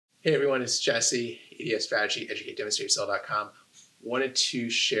Hey everyone, it's Jesse, ADS Strategy, EducateDemonstrateSell.com. Wanted to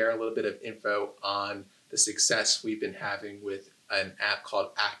share a little bit of info on the success we've been having with an app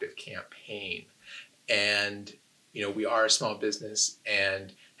called ActiveCampaign. And we are a small business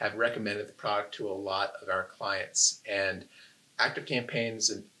and have recommended the product to a lot of our clients. And ActiveCampaign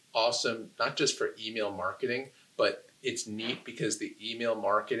is an awesome, not just for email marketing, but it's neat because the email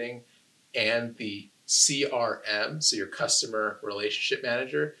marketing and the CRM, so your customer relationship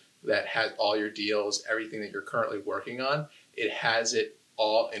manager, that has all your deals, everything that you're currently working on, it has it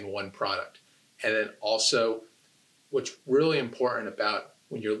all in one product. And then also, what's really important about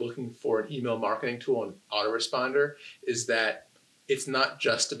when you're looking for an email marketing tool and autoresponder is that it's not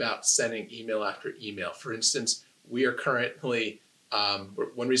just about sending email after email. For instance, we are currently,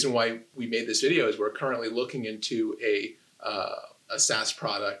 one reason why we made this video is we're currently looking into a SaaS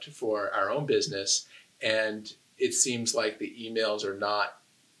product for our own business, and it seems like the emails are not,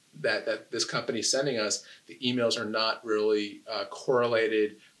 that this company is sending us, the emails are not really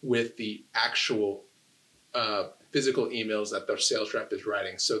correlated with the actual physical emails that their sales rep is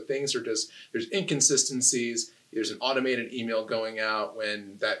writing. So things are just, there's inconsistencies. There's an automated email going out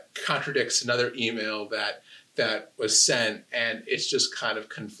when that contradicts another email that was sent, and it's just kind of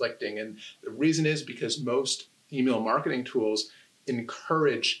conflicting. And the reason is because most email marketing tools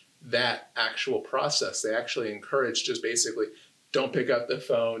encourage that actual process. They actually encourage just basically don't pick up the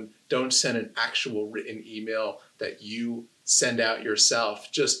phone, don't send an actual written email that you send out yourself.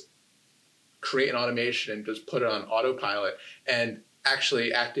 Just create an automation and just put it on autopilot. And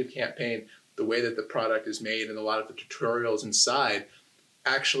actually ActiveCampaign, the way that the product is made and a lot of the tutorials inside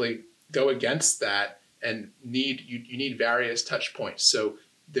actually go against that and you need various touch points. So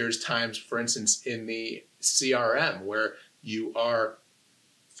there's times, for instance, in the CRM where you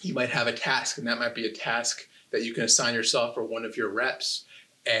might have a task, and that might be a task that you can assign yourself or one of your reps.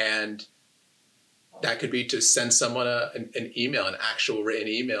 And that could be to send someone an email, an actual written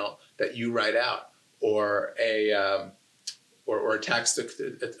email that you write out, or a task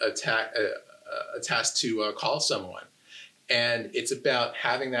to call someone. And it's about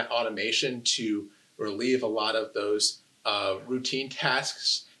having that automation to relieve a lot of those routine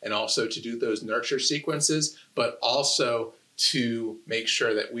tasks, and also to do those nurture sequences, but also to make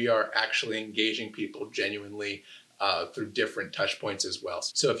sure that we are actually engaging people genuinely through different touch points as well.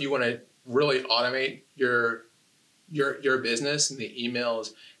 So if you want to really automate your business and the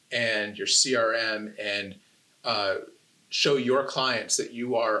emails and your CRM and show your clients that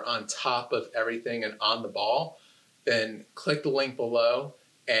you are on top of everything and on the ball, then click the link below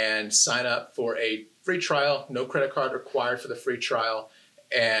and sign up for a free trial. No credit card required for the free trial,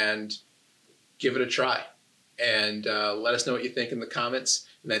 and give it a try. And let us know what you think in the comments.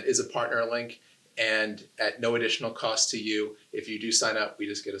 And that is a partner link, and at no additional cost to you. If you do sign up, we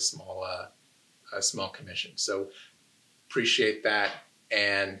just get a small commission. So appreciate that,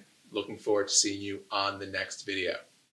 and looking forward to seeing you on the next video.